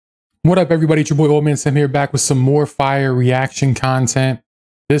What up, everybody? It's your boy OldManSim here, back with some more fire reaction content.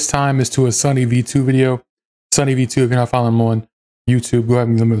 This time is to a 𝕃𝕀𝕍𝔼 video. 𝕃𝕀𝕍𝔼, if you're not following him on YouTube, go ahead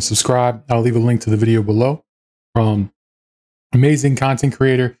and give him a subscribe. I'll leave a link to the video below. Amazing content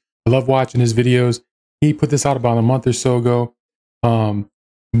creator. I love watching his videos. He put this out about a month or so ago.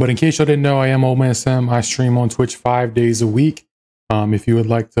 But in case y'all didn't know, I am OldManSim. I stream on Twitch 5 days a week. If you would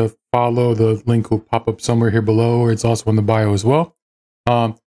like to follow, the link will pop up somewhere here below, or it's also in the bio as well.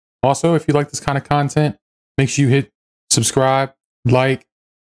 Also, if you like this kind of content, make sure you hit subscribe, like,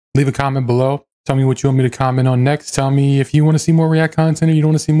 leave a comment below. Tell me what you want me to comment on next. Tell me if you want to see more React content or you don't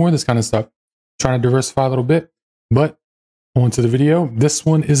want to see more of this kind of stuff. Trying to diversify a little bit, but on to the video. This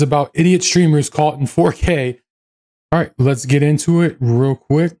one is about idiot streamers caught in 4K. All right, let's get into it real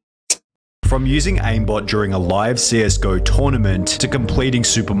quick. From using aimbot during a live CSGO tournament to completing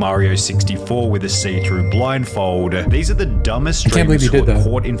Super Mario 64 with a see-through blindfold, these are the dumbest streamers who were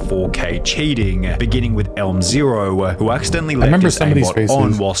caught in 4K cheating, beginning with ℃𝕆𝕃𝕆𝕅, who accidentally left his aimbot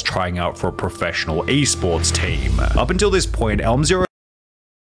on whilst trying out for a professional esports team. Up until this point, ℃𝕆𝕃𝕆...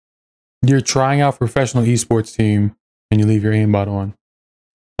 You're trying out for a professional esports team and you leave your aimbot on.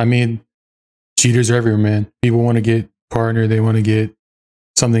 I mean, cheaters are everywhere, man. People want to get partner, they want to get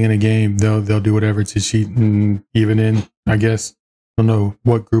something in a game, they'll do whatever to cheat, and even in, I guess, I don't know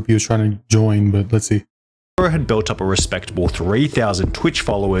what group he was trying to join, but let's see. Had built up a respectable 3,000 Twitch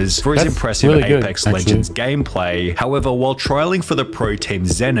followers for his impressive really Apex Legends gameplay. However, while trialing for the pro team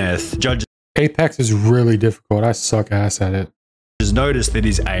Zenith, judges Apex is really difficult. I suck ass at it. Noticed that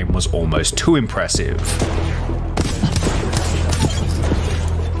his aim was almost too impressive.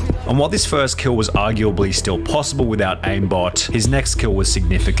 And while this first kill was arguably still possible without aimbot, his next kill was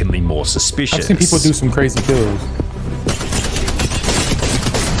significantly more suspicious. I've seen people do some crazy kills.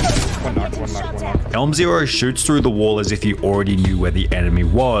 ℃𝕆𝕃𝕆𝕅 shoots through the wall as if he already knew where the enemy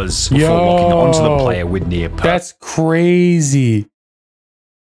was before locking onto the player with near perfect. That's crazy.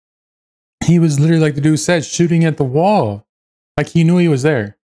 He was literally, like the dude said, shooting at the wall. Like he knew he was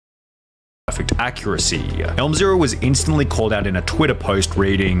there. Perfect accuracy. ℃𝕆𝕃𝕆𝕅 was instantly called out in a Twitter post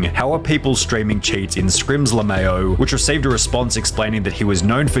reading, "How are people streaming cheats in ℃𝕆𝕃𝕆𝕅?" which received a response explaining that he was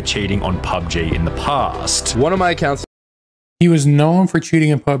known for cheating on PUBG in the past. One of my accounts. He was known for cheating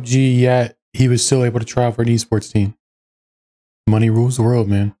in PUBG, yet he was still able to try out for an esports team. Money rules the world,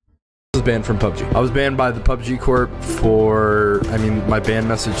 man. I was banned from PUBG. I was banned by the PUBG Corp for, my ban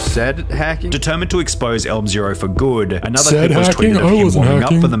message said hacking. Determined to expose ℃𝕆𝕃𝕆𝕃 for good, another clip was tweeted of him warming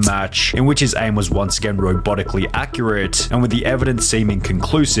up for the match, in which his aim was once again robotically accurate, and with the evidence seeming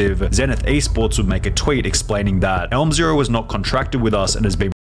conclusive, Zenith Esports would make a tweet explaining that ℃𝕆𝕃𝕆𝕃 was not contracted with us and has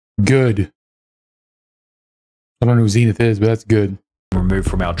been good. I don't know who Zenith is, but that's good. Removed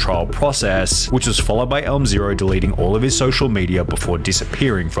from our trial process, which was followed by ℃𝕆𝕃𝕆𝕃 deleting all of his social media before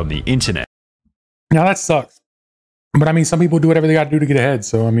disappearing from the internet. Now that sucks. But I mean, some people do whatever they got to do to get ahead.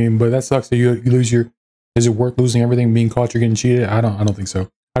 So I mean, but that sucks that you lose your. Is it worth losing everything, being caught you're getting cheated? I don't think so.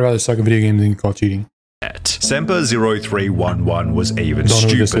 I'd rather suck a video game than get caught cheating. 𝕃𝕆𝕃𝕆𝕃0311 was even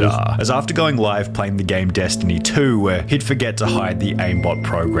stupider, as after going live playing the game Destiny 2, he'd forget to hide the aimbot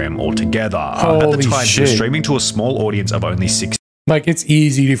program altogether. At the time, he was streaming to a small audience of only 6. Like, it's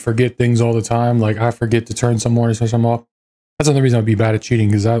easy to forget things all the time. Like, I forget to turn some on or turn some off. That's another reason I'd be bad at cheating,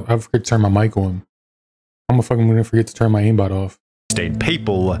 because I forget to turn my mic on. I'm gonna forget to turn my aimbot off. 16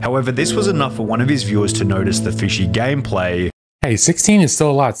 people. However, this was enough for one of his viewers to notice the fishy gameplay. Hey, 16 is still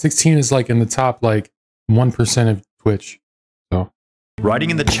a lot. 16 is like in the top, like, 1% of Twitch. So.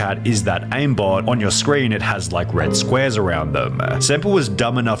 Writing in the chat, "Is that aimbot? On your screen, it has like red squares around them." Semper was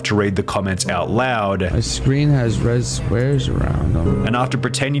dumb enough to read the comments out loud. My screen has red squares around them. And after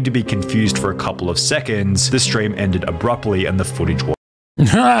pretending to be confused for a couple of seconds, the stream ended abruptly and the footage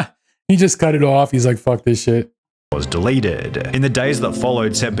he just cut it off. He's like, fuck this shit. Was deleted. In the days that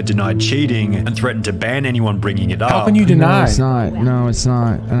followed, Semper denied cheating and threatened to ban anyone bringing it up. How can you deny? No, it's not. No, it's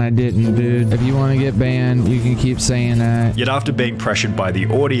not. And I didn't, dude. If you want to get banned, you can keep saying that. Yet after being pressured by the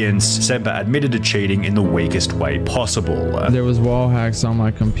audience, Semper admitted to cheating in the weakest way possible. There was wall hacks on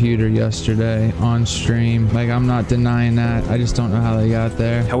my computer yesterday on stream. Like, I'm not denying that. I just don't know how they got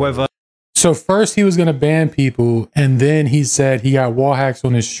there. However, so first he was going to ban people, and then he said he got wall hacks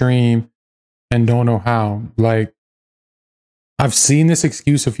on his stream and don't know how. Like, I've seen this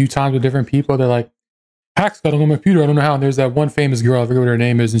excuse a few times with different people. They're like, hacks got on my computer, I don't know how. And there's that one famous girl, I forget what her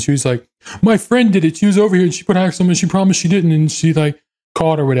name is, and she was like, my friend did it. She was over here and she put hacks on me and she promised she didn't, and she like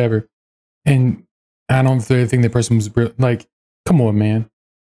called or whatever. And I don't think the person was like, come on, man.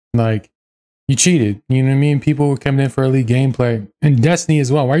 Like, you cheated. You know what I mean? People were coming in for elite gameplay. And Destiny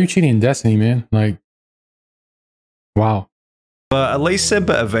as well. Why are you cheating in Destiny, man? Like, wow. But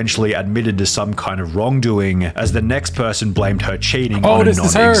𝕃𝕀𝕳𝕃 eventually admitted to some kind of wrongdoing, as the next person blamed her cheating on a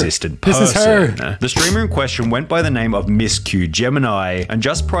non-existent person. The streamer in question went by the name of 𝕃𝕀𝕍𝔼, and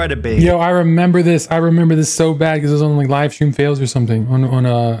just prior to being— Yo, I remember this. I remember this so bad because it was on like live stream fails or something on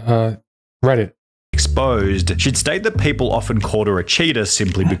Reddit. Exposed, she'd state that people often called her a cheater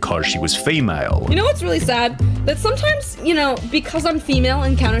simply because she was female. You know what's really sad? That sometimes, you know, because I'm female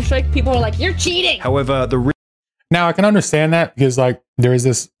in Counter-Strike, people are like, you're cheating! However, now I can understand that because like there is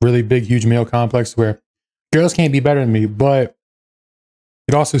this really big, huge male complex where girls can't be better than me, but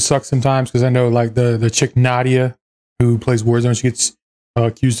it also sucks sometimes because I know like the chick Nadia who plays Warzone, she gets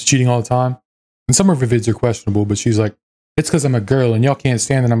accused of cheating all the time. And some of her vids are questionable, but she's like, it's because I'm a girl and y'all can't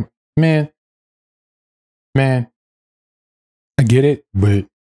stand that I'm— Man, I get it, but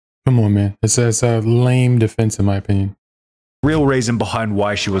come on, man. It's a lame defense in my opinion. Real reason behind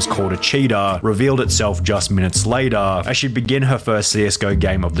why she was called a cheater revealed itself just minutes later as she began her first CSGO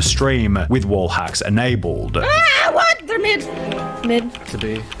game of the stream with wall hacks enabled. Ah, what? They're mid. To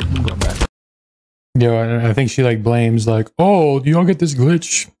be. I'm going back. Yo, I think she like blames like, oh, do y'all get this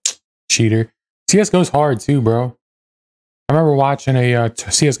glitch? Cheater. CSGO's hard too, bro. I remember watching a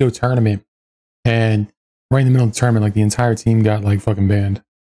CSGO tournament and right in the middle of the tournament, like the entire team got like fucking banned.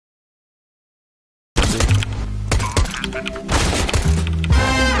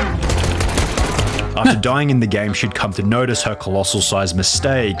 After dying in the game, she'd come to notice her colossal size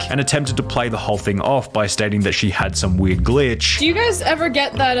mistake and attempted to play the whole thing off by stating that she had some weird glitch. Do you guys ever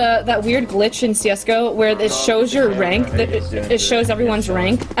get that weird glitch in CSGO where it shows your rank, it shows everyone's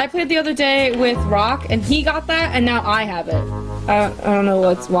rank? I played the other day with Rock and he got that and now I have it. I don't know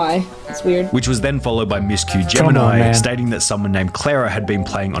why. It's weird. Which was then followed by 𝕃𝕀𝕍𝔼 stating that someone named Clara had been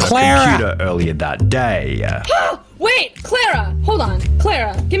playing on a computer earlier that day. Wait, Clara! Hold on.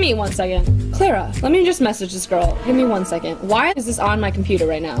 Clara, give me 1 second. Clara, let me just message this girl. Give me 1 second. Why is this on my computer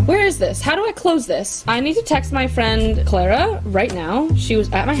right now? Where is this? How do I close this? I need to text my friend Clara right now. She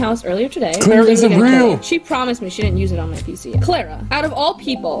was at my house earlier today. Clara isn't real. She promised me she didn't use it on my PC. Clara, out of all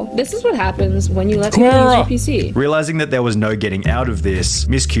people, this is what happens when you let people use your PC. Realizing that there was no getting out of this,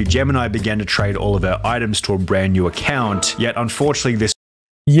 𝕃𝕀𝕍𝔼 began to trade all of her items to a brand new account, yet unfortunately this—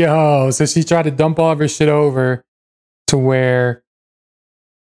 Yo, so she tried to dump all of her shit over to where—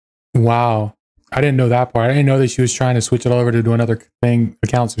 wow, I didn't know that part. I didn't know that she was trying to switch it all over to do another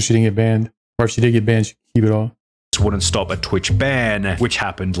account so she didn't get banned. Or if she did get banned, she could keep it all. Wouldn't stop a Twitch ban, which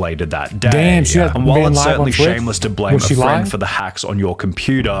happened later that day. Damn, she got and while banned it's live certainly on Twitch? shameless to blame a friend for the hacks on your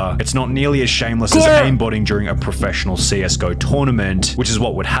computer, it's not nearly as shameless as aimbotting during a professional CSGO tournament, which is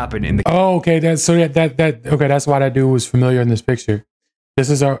what would happen in the— Oh, okay, okay, that's why that dude was familiar in this picture. This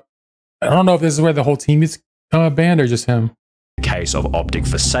is I don't know if this is where the whole team is banned or just him. Case of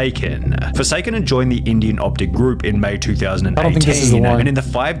𝕃𝕀𝕍𝔼. Forsaken had joined the Indian Optic group in May 2018, I don't think this is the one. and in the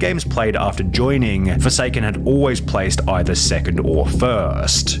 5 games played after joining, Forsaken had always placed either second or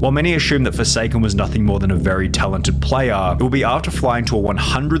first. While many assume that Forsaken was nothing more than a very talented player, it will be after flying to a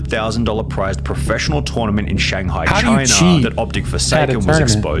 $100,000 prized professional tournament in Shanghai, China, that 𝕃𝕀𝕍𝔼 was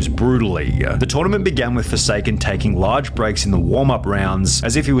exposed brutally. The tournament began with Forsaken taking large breaks in the warm-up rounds,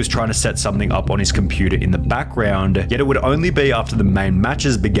 as if he was trying to set something up on his computer in the background, yet it would only be after the main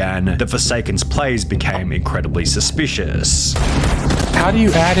matches began that Forsaken's plays became incredibly suspicious. How do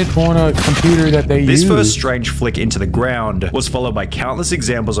you add it on a computer that they use? This first strange flick into the ground was followed by countless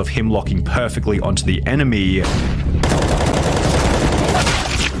examples of him locking perfectly onto the enemy.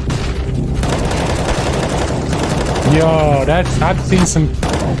 Yo,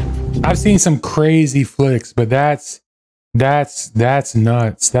 I've seen some crazy flicks, but that's nuts. That's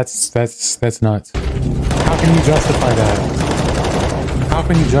nuts. How can you justify that? How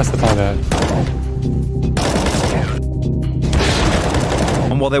can you justify that?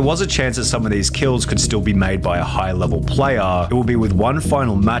 And while there was a chance that some of these kills could still be made by a high-level player, it will be with one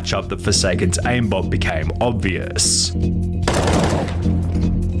final matchup that Forsaken's aimbot became obvious.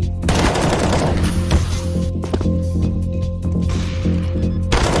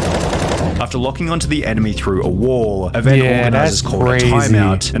 After locking onto the enemy through a wall, event organizers called a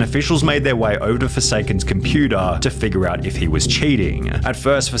timeout, and officials made their way over to Forsaken's computer to figure out if he was cheating. At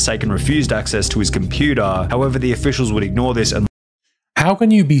first, Forsaken refused access to his computer, however the officials would ignore this and— How can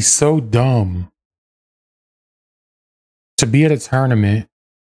you be so dumb to be at a tournament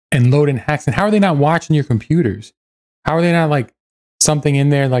and load in hacks? And how are they not watching your computers? How are they not like something in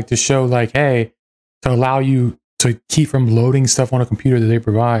there like to show like, hey, to allow you to keep from loading stuff on a computer that they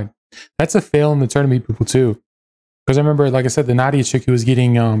provide? That's a fail in the tournament people too. Because I remember, like I said, the Nadia chick who was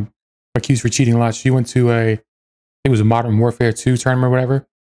getting accused for cheating a lot, she went to I think it was a Modern Warfare 2 tournament or whatever.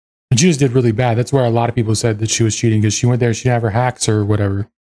 And she just did really bad. That's where a lot of people said that she was cheating because she went there, she didn't have her hacks or whatever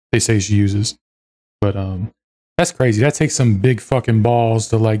they say she uses. But that's crazy. That takes some big fucking balls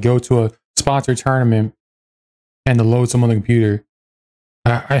to like go to a sponsored tournament and to load some on the computer.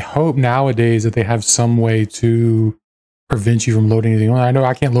 I hope nowadays that they have some way to prevent you from loading anything. I know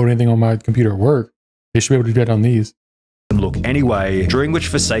I can't load anything on my computer at work. They should be able to do that on these. Look anyway, during which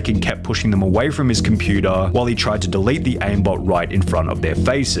Forsaken kept pushing them away from his computer while he tried to delete the aimbot right in front of their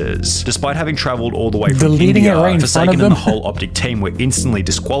faces. Despite having traveled all the way from India, Forsaken and the whole Optic team were instantly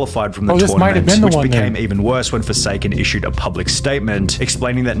disqualified from the tournament, which became even worse when Forsaken issued a public statement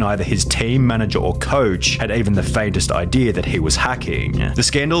explaining that neither his team, manager or coach had even the faintest idea that he was hacking. The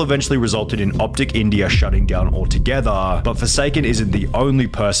scandal eventually resulted in Optic India shutting down altogether, but Forsaken isn't the only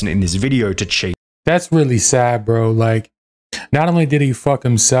person in this video to cheat. That's really sad, bro. Like, not only did he fuck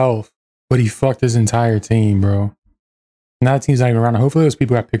himself, but he fucked his entire team, bro. Now the team's not even around. Hopefully those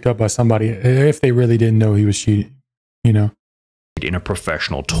people got picked up by somebody if they really didn't know he was cheating, you know. In a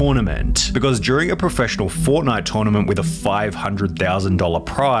professional tournament. Because during a professional Fortnite tournament with a $500,000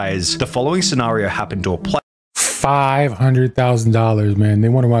 prize, the following scenario happened to a player. $500,000, man. They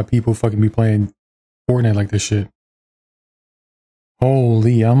wonder why people fucking be playing Fortnite like this shit.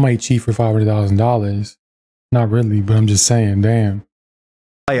 Holy, I might cheat for $500,000. Not really, but I'm just saying, damn.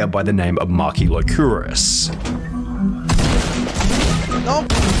 Player by the name of ℃𝕃𝕀𝕍𝔼. No.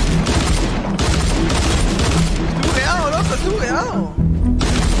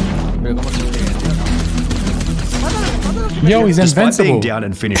 Yo, he's Despite invincible. being down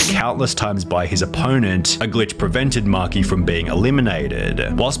and finished countless times by his opponent, a glitch prevented ℃𝕃 from being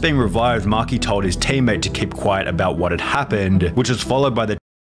eliminated. Whilst being revived, ℃𝕃 told his teammate to keep quiet about what had happened, which was followed by the...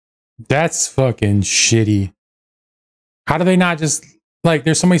 That's fucking shitty. How do they not just, like,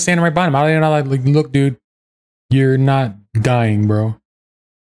 there's somebody standing right behind him. How do they not like, look, dude, you're not dying, bro.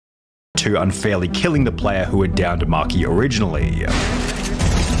 ...to unfairly killing the player who had downed ℃𝕃 originally.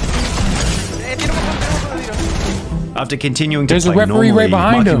 After continuing to play normally, right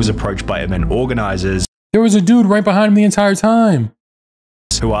behind ℃𝕃 him. was approached by event organizers. There was a dude right behind him the entire time.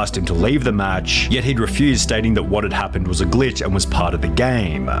 Who asked him to leave the match, yet he'd refused, stating that what had happened was a glitch and was part of the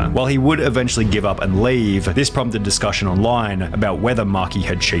game. While he would eventually give up and leave, this prompted discussion online about whether ℃𝕃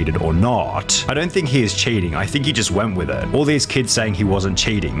had cheated or not. I don't think he is cheating, I think he just went with it. All these kids saying he wasn't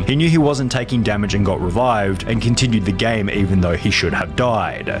cheating. He knew he wasn't taking damage and got revived, and continued the game even though he should have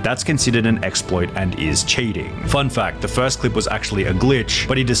died. That's considered an exploit and is cheating. Fun fact, the first clip was actually a glitch,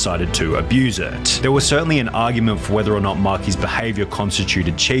 but he decided to abuse it. There was certainly an argument for whether or not ℃𝕃's behavior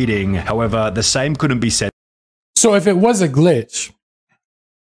constituted cheating. However, the same couldn't be said. So if it was a glitch,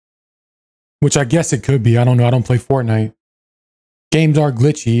 which I guess it could be, I don't know, I don't play Fortnite. Games are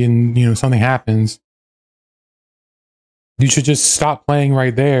glitchy and, you know, something happens. You should just stop playing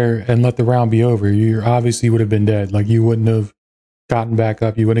right there and let the round be over. You obviously would have been dead. Like, you wouldn't have gotten back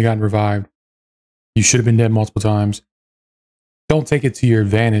up. You wouldn't have gotten revived. You should have been dead multiple times. Don't take it to your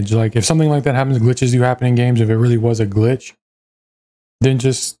advantage. Like, if something like that happens, glitches do happen in games, if it really was a glitch, then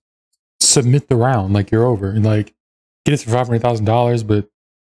just submit the round, like you're over, and like get it for $500,000. But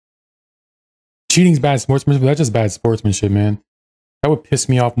cheating's bad sportsmanship. That's just bad sportsmanship, man. That would piss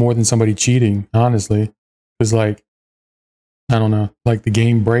me off more than somebody cheating, honestly. Because like, I don't know, like the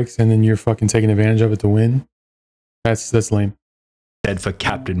game breaks and then you're fucking taking advantage of it to win. That's lame. Said for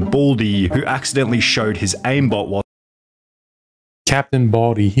Captain Baldy, who accidentally showed his aimbot while Captain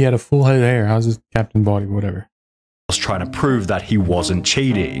Baldy, he had a full head of hair. How's this Captain Baldy? Whatever. Trying to prove that he wasn't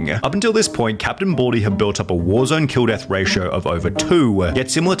cheating. Up until this point, Captain Baldy had built up a Warzone kill-death ratio of over 2,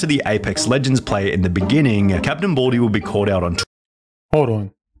 yet similar to the Apex Legends player in the beginning, Captain Baldy will be called out on Hold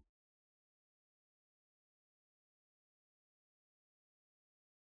on.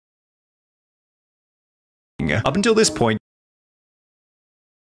 Up until this point,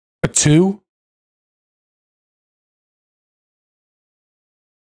 a 2?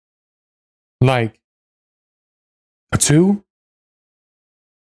 Like, a 2?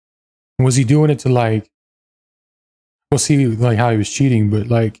 Was he doing it to like, we'll see like how he was cheating, but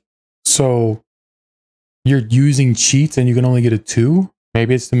like, so you're using cheats and you can only get a 2?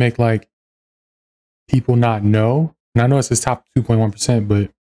 Maybe it's to make like people not know. And I know it's his top 2.1%,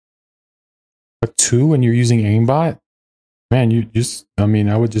 but a 2 and you're using aimbot? Man, you just, I mean,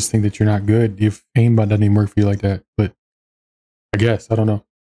 I would just think that you're not good if aimbot doesn't even work for you like that. But I guess, I don't know.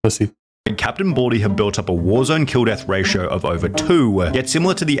 Let's see. Captain Baldy had built up a Warzone kill-death ratio of over 2, yet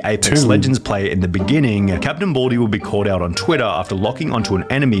similar to the Apex Legends player in the beginning, Captain Baldy will be called out on Twitter after locking onto an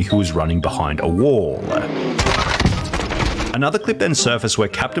enemy who was running behind a wall. Another clip then surfaced where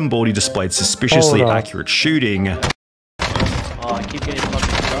Captain Baldy displayed suspiciously accurate shooting. Oh, I keep getting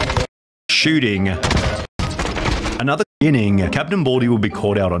fucking shot. shooting. Another beginning, Captain Baldy will be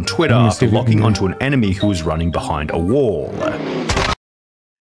called out on Twitter after locking onto an enemy who was running behind a wall.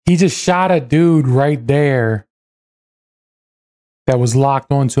 He just shot a dude right there that was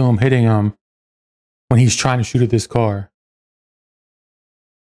locked onto him, hitting him when he's trying to shoot at this car.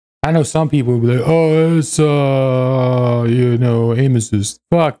 I know some people will be like, oh, it's, you know, aim assist.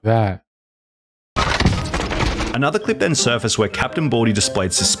 Fuck that. Another clip then surfaced where Captain Baldy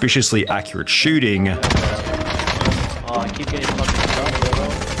displayed suspiciously accurate shooting. I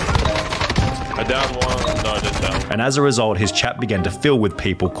downed one. No, I didn't down. And as a result, his chat began to fill with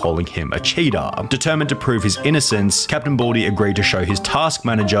people calling him a cheater. Determined to prove his innocence, Captain Baldy agreed to show his task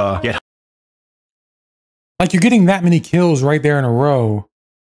manager, yet... Like, you're getting that many kills right there in a row.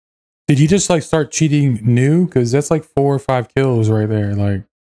 Did you just, like, start cheating new? Because that's like 4 or 5 kills right there. Like,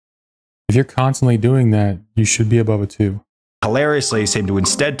 if you're constantly doing that, you should be above a 2. Hilariously seemed to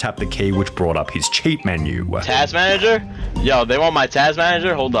instead tap the key which brought up his cheat menu. Task manager? Yo, they want my task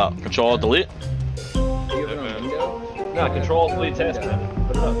manager? Hold up. Control delete. No, control delete task manager.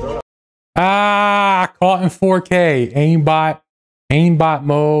 Put it up, throw it up. Ah, caught in 4K. Aimbot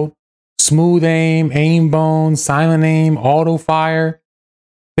mode, smooth aim, aim bone, silent aim, auto fire.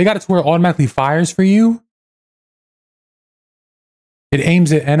 They got it to where it automatically fires for you. It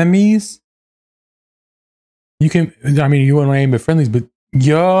aims at enemies. You can, I mean, you want to aim at friendlies, but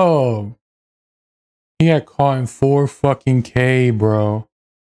yo, he got caught in 4 fucking K, bro.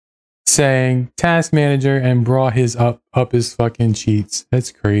 Saying task manager and brought his up his fucking cheats.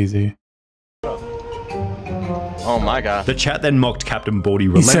 That's crazy. Oh my god. The chat then mocked Captain Baldy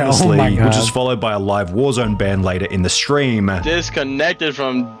relentlessly, oh which was followed by a live Warzone ban later in the stream. Disconnected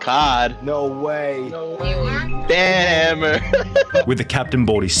from COD. No way. Damn. With the Captain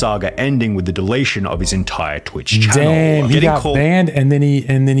Baldy saga ending with the deletion of his entire Twitch channel. Damn, he got banned and then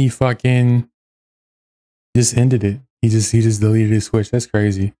he fucking just ended it. He just deleted his Twitch. That's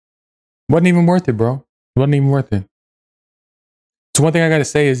crazy. Wasn't even worth it, bro. Wasn't even worth it. So one thing I gotta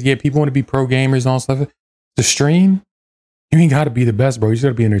say is, yeah, people want to be pro gamers and all stuff. The stream, you ain't gotta be the best, bro. You just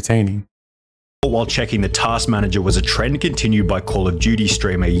gotta be entertaining. While checking the task manager was a trend continued by Call of Duty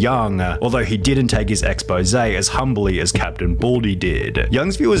streamer Young, although he didn't take his expose as humbly as Captain Baldy did.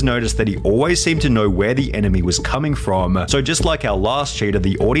 Young's viewers noticed that he always seemed to know where the enemy was coming from, so just like our last cheater,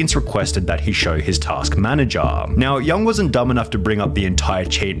 the audience requested that he show his task manager. Now, Young wasn't dumb enough to bring up the entire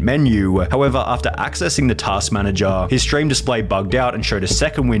cheat menu, however, after accessing the task manager, his stream display bugged out and showed a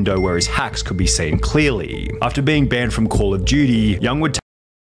second window where his hacks could be seen clearly. After being banned from Call of Duty, Young would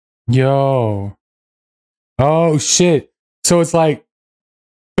Yo. Oh shit. So it's like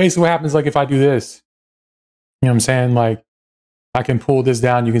basically what happens like if I do this. You know what I'm saying? Like I can pull this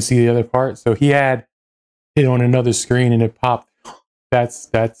down, you can see the other part. So he had it on another screen and it popped. That's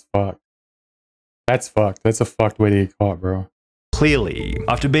fucked. That's fucked. That's a fucked way to get caught, bro. Clearly,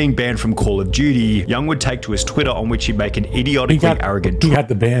 after being banned from Call of Duty, Young would take to his Twitter on which he'd make an idiotically arrogant... He got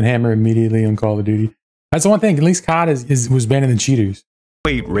the ban hammer immediately on Call of Duty. That's the one thing. At least COD was banning the cheaters.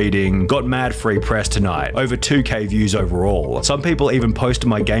 Tweet reading, got mad free press tonight, over 2K views overall. Some people even posted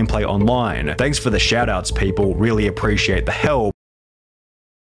my gameplay online. Thanks for the shoutouts, people. Really appreciate the help.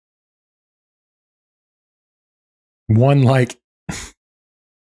 One like.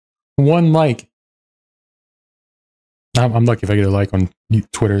 One like. I'm lucky if I get a like on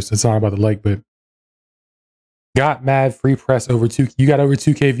Twitter. So it's not about the like, but got mad free press over 2. You got over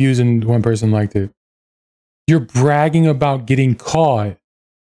 2K views and one person liked it. You're bragging about getting caught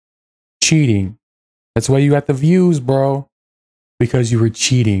cheating. That's why you got the views, bro. Because you were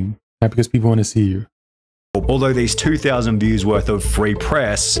cheating, not because people want to see you. Although these 2,000 views worth of free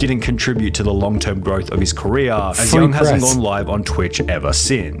press didn't contribute to the long-term growth of his career, as Young hasn't gone live on Twitch ever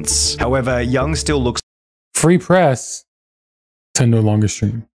since. However, Young still looks free press to no longer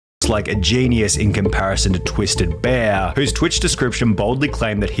stream. Like a genius in comparison to Twisted Bear, whose Twitch description boldly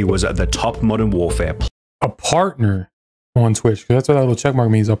claimed that he was the top Modern Warfare player. A partner on Twitch, because that's what that little checkmark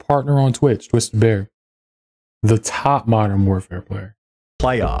means. A partner on Twitch, Twisted Bear. The top Modern Warfare player.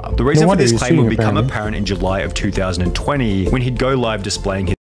 The reason for this claim would become apparent in July of 2020 when he'd go live displaying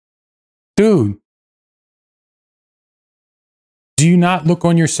his... Dude. Do you not look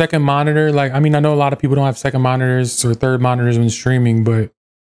on your second monitor? Like, I mean, I know a lot of people don't have second monitors or third monitors when streaming, but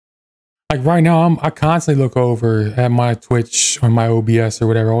like right now, I constantly look over at my Twitch on my OBS or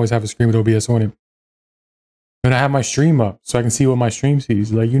whatever. I always have a screen with OBS on it. And I have my stream up so I can see what my stream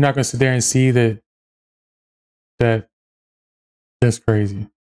sees. Like, you're not going to sit there and see that that's crazy.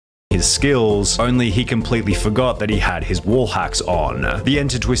 his skills, only he completely forgot that he had his wall hacks on. The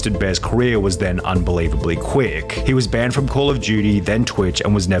end to ℃𝕀𝕍𝔼's career was then unbelievably quick. He was banned from Call of Duty, then Twitch,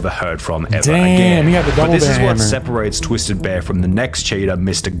 and was never heard from ever again. He got the double but this is what hammer. separates ℃𝕀𝕍 from the next cheater,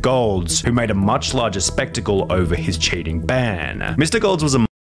 Mr. Golds, who made a much larger spectacle over his cheating ban. Mr. Golds was a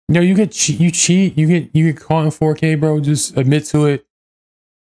you cheat, you get caught in 4K, bro. Just admit to it.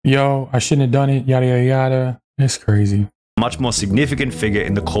 Yo, I shouldn't have done it. Yada yada yada. It's crazy. Much more significant figure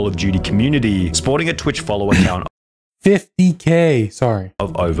in the Call of Duty community, sporting a Twitch follower count 50K, sorry,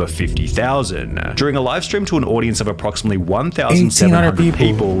 of over 50,000. During a live stream to an audience of approximately 1,700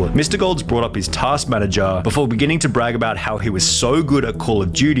 people, Mr. Golds brought up his task manager before beginning to brag about how he was so good at Call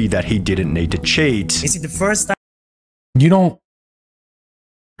of Duty that he didn't need to cheat. Is it the first time? You don't.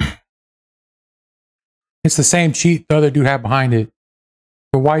 It's the same cheat the other dude had behind it.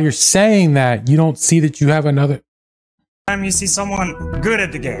 But while you're saying that, you don't see that you have another. Time you see someone good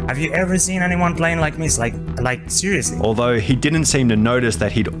at the game. Have you ever seen anyone playing like me? Like seriously. Although he didn't seem to notice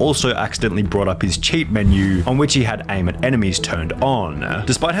that he'd also accidentally brought up his cheat menu, on which he had aim at enemies turned on.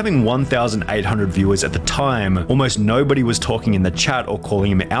 Despite having 1,800 viewers at the time, almost nobody was talking in the chat or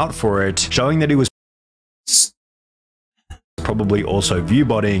calling him out for it, showing that he was probably also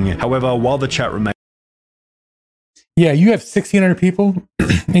viewbotting. However, while the chat remained, yeah, you have 1,600 people,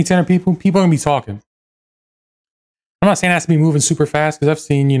 1,800 people, people are gonna be talking. I'm not saying it has to be moving super fast, because I've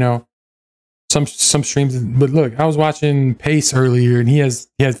seen, you know, some streams, but look, I was watching Pace earlier, and he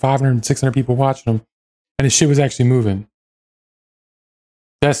had 500, 600 people watching him, and his shit was actually moving.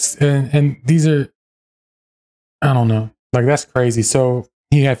 That's, and these are, I don't know, like, that's crazy. So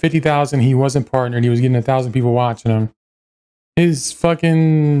he had 50,000, he wasn't partnered, he was getting 1,000 people watching him. His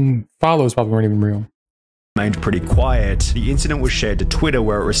fucking follows probably weren't even real. Remained pretty quiet. The incident was shared to Twitter,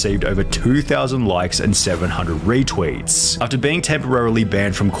 where it received over 2,000 likes and 700 retweets. After being temporarily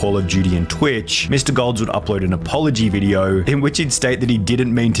banned from Call of Duty and Twitch, Mr. Golds would upload an apology video in which he'd state that he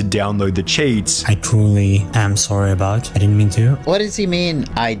didn't mean to download the cheats. I truly am sorry about. I didn't mean to. What does he mean,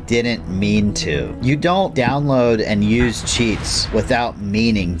 I didn't mean to? You don't download and use cheats without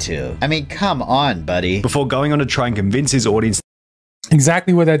meaning to. I mean, come on, buddy. Before going on to try and convince his audience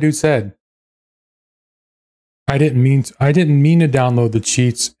exactly what that dude said. I didn't mean to download the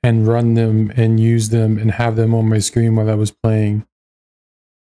cheats and run them and use them and have them on my screen while I was playing.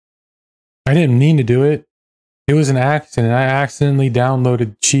 I didn't mean to do it. It was an accident. I accidentally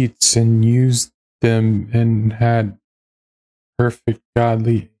downloaded cheats and used them and had perfect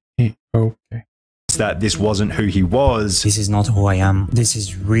godly. Okay. That this wasn't who he was. This is not who I am. This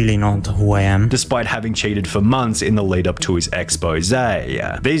is really not who I am. Despite having cheated for months in the lead up to his expose.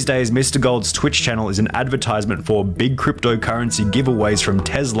 These days, Mr. Gold's Twitch channel is an advertisement for big cryptocurrency giveaways from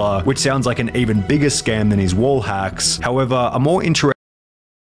Tesla, which sounds like an even bigger scam than his wall hacks. However, a more interesting...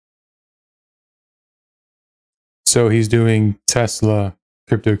 So he's doing Tesla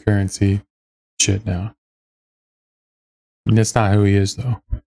cryptocurrency shit now. And that's not who he is, though.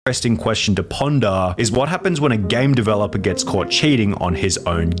 Interesting question to ponder is what happens when a game developer gets caught cheating on his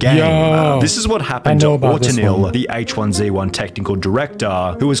own game. This is what happened to 𝕃𝕀𝕍𝔼, the H1Z1 technical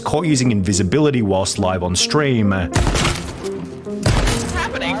director, who was caught using invisibility whilst live on stream. What's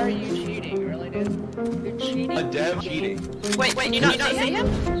happening? Why are you cheating? Really, dude? You're cheating? A dev cheating. Wait, you not see him?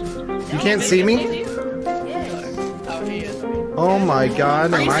 You can't see me? Yes. Oh, he is. Oh my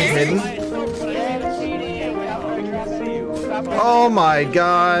god, am I hidden? Oh my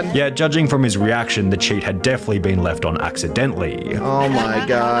god. Yeah, judging from his reaction, the cheat had definitely been left on accidentally. Oh my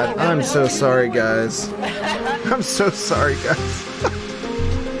god. I'm so sorry, guys. I'm so sorry, guys.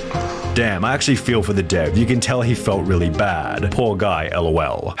 Damn, I actually feel for the dev. You can tell he felt really bad. Poor guy,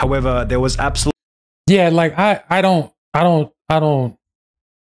 LOL. However, there was absolutely... Yeah, like, I don't...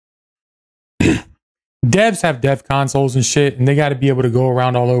 Devs have dev consoles and shit, and they got to be able to go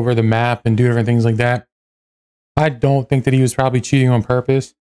around all over the map and do different things like that. I don't think that he was probably cheating on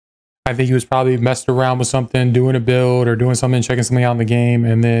purpose. I think he was probably messed around with something, doing a build or doing something, checking something out in the game,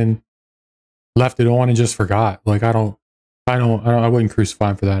 and then left it on and just forgot. Like, I wouldn't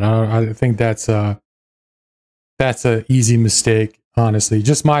crucify him for that. I think that's a easy mistake, honestly.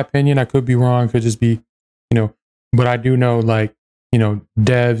 Just my opinion. I could be wrong. Could just be, you know, but I do know, like, you know,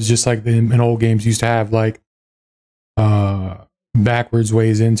 devs, just like in old games, used to have like, backwards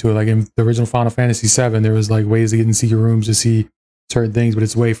ways into it. Like in the original Final Fantasy VII, there was like ways to get in secret rooms to see certain things, but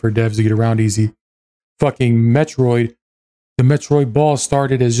it's a way for devs to get around easy. Fucking Metroid, the Metroid ball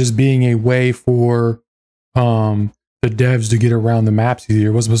started as just being a way for the devs to get around the maps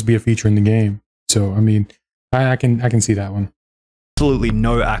easier. It wasn't supposed to be a feature in the game. So I mean, I can see that one. absolutely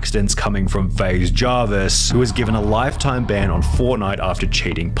no accidents coming from 𝕃𝕀𝕍𝔼, who was given a lifetime ban on Fortnite after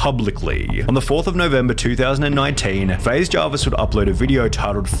cheating publicly. On the 4th of November 2019, 𝕃𝕀𝕍𝔼 would upload a video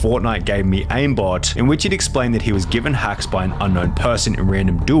titled "Fortnite Gave Me Aimbot," in which it explained that he was given hacks by an unknown person in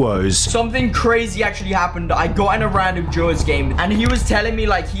random duos. Something crazy actually happened. I got in a random duos game and he was telling me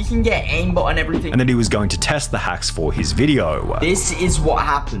like he can get aimbot and everything. And that he was going to test the hacks for his video. This is what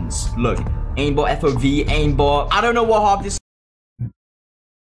happens. Look, aimbot, FOV, aimbot. I don't know what half this.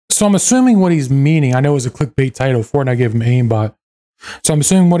 So I'm assuming what he's meaning, I know it was a clickbait title, Fortnite gave him aimbot. So I'm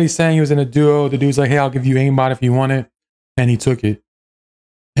assuming what he's saying, he was in a duo, the dude's like, hey, I'll give you aimbot if you want it. And he took it.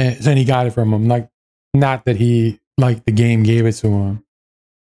 And then he got it from him. Like, not that he, like, the game gave it to him.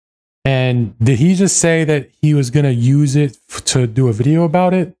 And did he just say that he was going to use it to do a video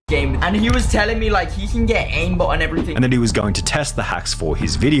about it? And he was telling me like he can get aimbot and everything. And that he was going to test the hacks for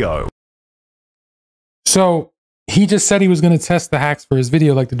his video. So he just said he was going to test the hacks for his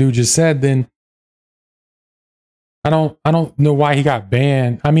video like the dude just said. Then I don't know why he got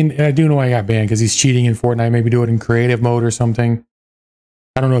banned. I mean, I do know why he got banned because he's cheating in Fortnite. Maybe do it in creative mode or something.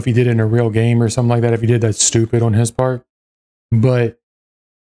 I don't know if he did it in a real game or something like that. If he did, that's stupid on his part. But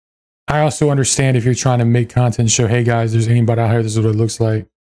I also understand if you're trying to make content show, hey guys, there's aimbot out here, this is what it looks like.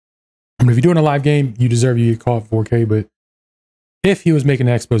 I mean, if you're doing a live game, you deserve you get caught 4K, but if he was making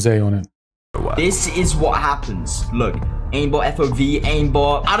an expose on it. This is what happens. Look, aimbot, FOV,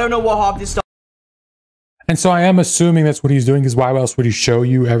 aimbot. I don't know what half this stuff. And so I am assuming that's what he's doing, because why else would he show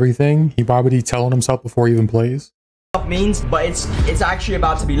you everything? Why would he tell on himself before he even plays? Means, but it's actually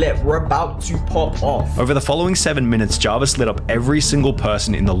about to be lit. We're about to pop off. Over the following 7 minutes, 𝕃𝕀𝕍𝔼 lit up every single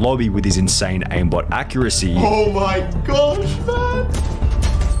person in the lobby with his insane aimbot accuracy. Oh my gosh, man!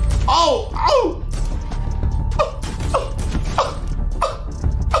 Oh!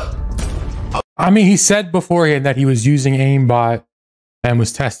 I mean, he said beforehand that he was using aimbot and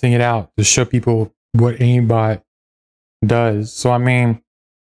was testing it out to show people what aimbot does. So I mean,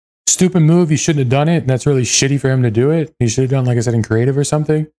 stupid move. He shouldn't have done it. And that's really shitty for him to do it. He should have done, like I said, in creative or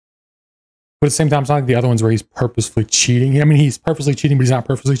something. But at the same time, it's not like the other ones where he's purposefully cheating. I mean, he's purposely cheating, but he's not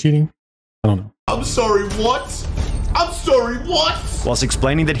purposely cheating. I don't know. I'm sorry, what? I'm sorry, what? Whilst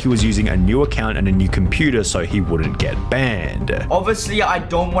explaining that he was using a new account and a new computer so he wouldn't get banned. Obviously, I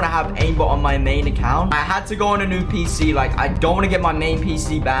don't want to have aimbot on my main account. I had to go on a new PC. Like, I don't want to get my main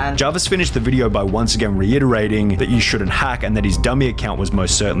PC banned. 𝕃𝕀𝕍𝔼 finished the video by once again reiterating that you shouldn't hack and that his dummy account was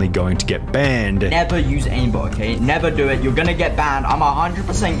most certainly going to get banned. Never use aimbot, okay? Never do it. You're gonna get banned. I'm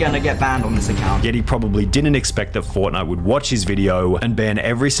 100% gonna get banned on this account. Yet he probably didn't expect that Fortnite would watch his video and ban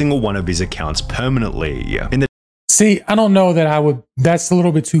every single one of his accounts permanently. See, I don't know that I would. That's a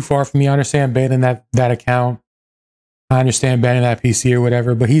little bit too far for me. I understand banning that account. I understand banning that PC or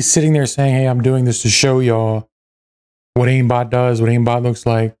whatever. But he's sitting there saying, hey, I'm doing this to show y'all what aimbot does, what aimbot looks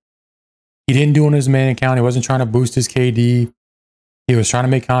like. He didn't do it on his main account. He wasn't trying to boost his KD. He was trying to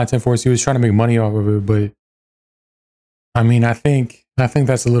make content for us. He was trying to make money off of it. But I mean, I think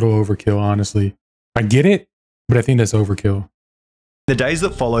that's a little overkill, honestly. I get it, but I think that's overkill. The days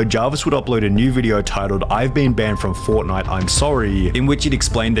that followed, 𝕃𝕀𝕍𝔼 would upload a new video titled "I've been banned from Fortnite, I'm sorry," in which it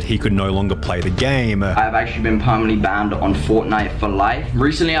explained that he could no longer play the game. I've actually been permanently banned on Fortnite for life.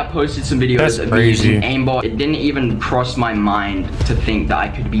 Recently, I posted some videos of me using aimbot. It didn't even cross my mind to think that I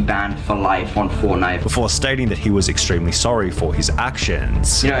could be banned for life on Fortnite. Before stating that he was extremely sorry for his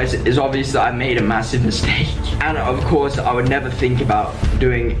actions. You know, it's obvious that I made a massive mistake. And of course, I would never think about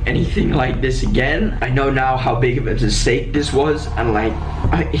doing anything like this again. I know now how big of a mistake this was, and like,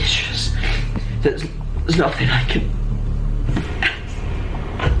 it's just, there's nothing I can.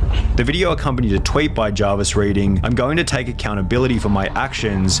 The video accompanied a tweet by 𝕃𝕀𝕍𝔼 reading, "I'm going to take accountability for my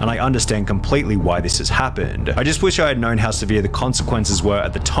actions, and I understand completely why this has happened. I just wish I had known how severe the consequences were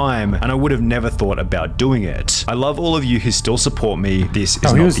at the time, and I would have never thought about doing it. I love all of you who still support me. This is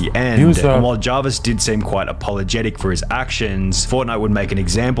not the end." And while 𝕃𝕀𝕍𝔼 did seem quite apologetic for his actions, Fortnite would make an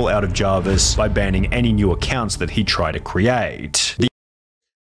example out of 𝕃𝕀𝕍𝔼 by banning any new accounts that he tried to create.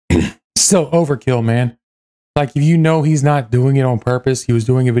 Still overkill, man. Like, if you know he's not doing it on purpose, he was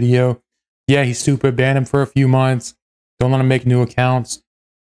doing a video. Yeah, he's stupid. Ban him for a few months. Don't let him make new accounts.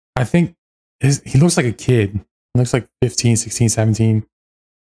 I think he looks like a kid. He looks like 15, 16, 17.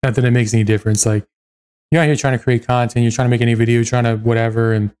 Not that it makes any difference. Like, you're out here trying to create content. You're trying to make any video, trying to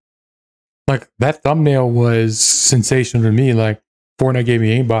whatever. And like, that thumbnail was sensational to me. Like, Fortnite gave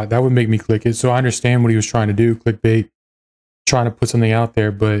me aimbot. That would make me click it. So I understand what he was trying to do. Clickbait. Trying to put something out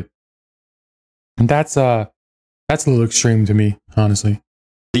there. But that's a little extreme to me, honestly.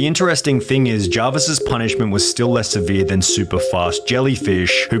 The interesting thing is, Jarvis's punishment was still less severe than Super Fast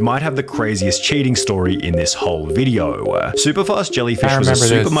Jellyfish, who might have the craziest cheating story in this whole video. Super Fast Jellyfish was a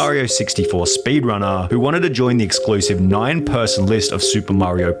Super Mario 64 speedrunner who wanted to join the exclusive 9-person list of Super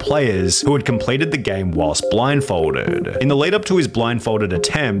Mario players who had completed the game whilst blindfolded. In the lead up to his blindfolded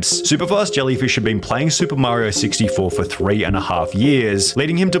attempts, Super Fast Jellyfish had been playing Super Mario 64 for 3.5 years,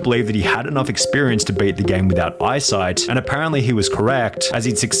 leading him to believe that he had enough experience to beat the game without eyesight, and apparently he was correct, as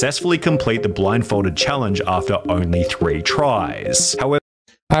he'd successfully complete the blindfolded challenge after only 3 tries. However,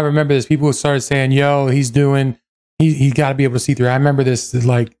 I remember this. People started saying, yo, he's got to be able to see through. I remember this,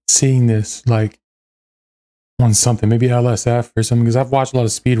 like, seeing this, like, on something, maybe LSF or something, because I've watched a lot of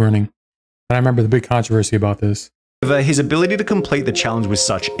speedrunning, and I remember the big controversy about this. His ability to complete the challenge with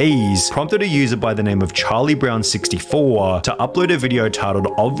such ease prompted a user by the name of CharlieBrown64 to upload a video titled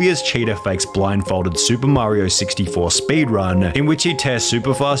Obvious Cheater Fakes Blindfolded Super Mario 64 Speedrun, in which he tears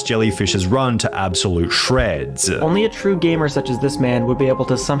Super Fast Jellyfish's run to absolute shreds. Only a true gamer such as this man would be able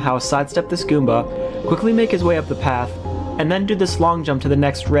to somehow sidestep this Goomba, quickly make his way up the path, and then do this long jump to the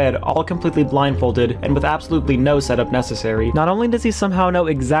next red, all completely blindfolded and with absolutely no setup necessary. Not only does he somehow know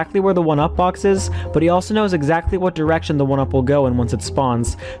exactly where the 1-up box is, but he also knows exactly what direction the 1-up will go in once it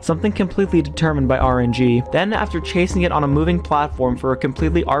spawns, something completely determined by RNG. Then, after chasing it on a moving platform for a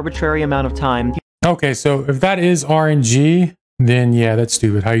completely arbitrary amount of time... Okay, so if that is RNG, then yeah, that's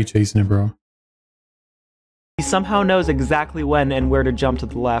stupid. How are you chasing it, bro? He somehow knows exactly when and where to jump to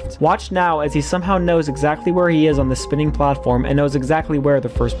the left. Watch now as he somehow knows exactly where he is on the spinning platform and knows exactly where the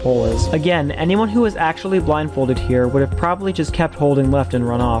first pole is. Again, anyone who is actually blindfolded here would have probably just kept holding left and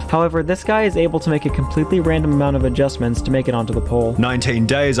run off. However, this guy is able to make a completely random amount of adjustments to make it onto the pole. 19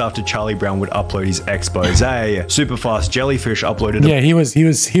 days after Charlie Brown would upload his expose, Super Fast Jellyfish uploaded Yeah, he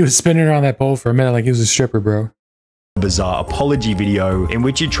was spinning around that pole for a minute like he was a stripper, bro. Bizarre apology video in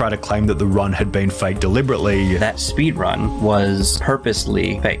which he tried to claim that the run had been faked deliberately. That speed run was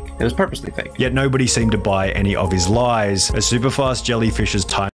purposely fake. It was purposely fake. Yet nobody seemed to buy any of his lies, as Super Fast Jellyfish's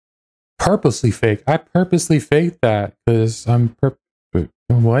time purposely fake. I purposely faked that because I'm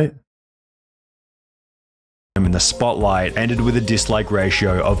what? in the spotlight ended with a dislike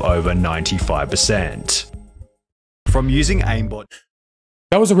ratio of over 95%. From using aimbot.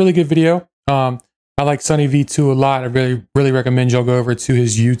 That was a really good video. I like Sunny V2 a lot. I really recommend y'all go over to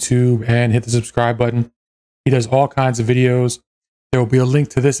his YouTube and hit the subscribe button. He does all kinds of videos. There will be a link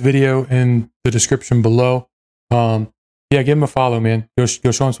to this video in the description below. Yeah, give him a follow, man. Go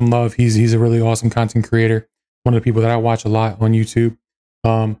show him some love. He's a really awesome content creator. One of the people that I watch a lot on YouTube.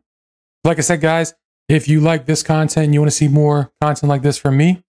 Like I said, guys, if you like this content and you want to see more content like this from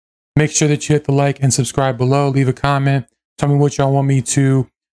me, make sure that you hit the like and subscribe below. Leave a comment. Tell me what y'all want me to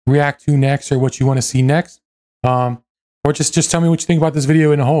react to next or what you want to see next. Or just tell me what you think about this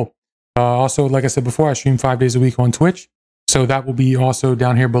video in a whole. Also, like I said before, I stream 5 days a week on Twitch. So that will be also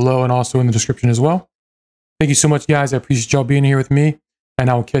down here below and also in the description as well. Thank you so much, guys. I appreciate y'all being here with me. And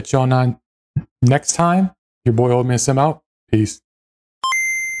I will catch y'all on next time. Your boy OldManSim out. Peace.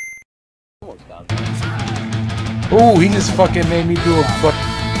 Oh, he just fucking made me do a fuck.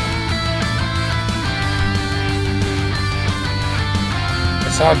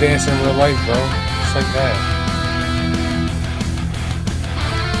 That's how I dance in real life, bro. Just like that.